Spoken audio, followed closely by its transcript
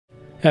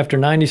After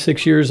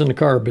 96 years in the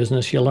car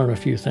business, you learn a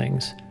few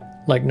things,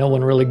 like no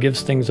one really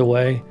gives things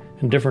away,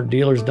 and different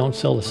dealers don't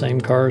sell the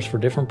same cars for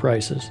different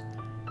prices.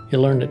 You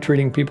learn that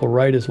treating people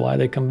right is why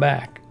they come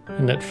back,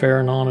 and that fair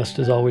and honest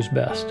is always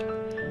best.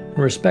 And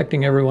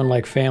respecting everyone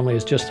like family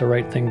is just the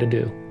right thing to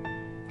do.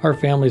 Our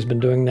family's been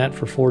doing that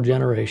for 4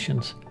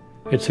 generations.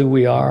 It's who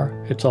we are,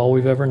 it's all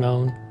we've ever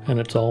known, and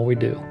it's all we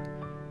do.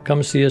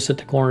 Come see us at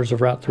the corners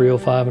of Route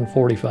 305 and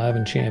 45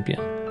 in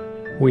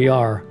Champion. We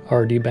are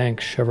R.D.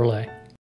 Banks Chevrolet.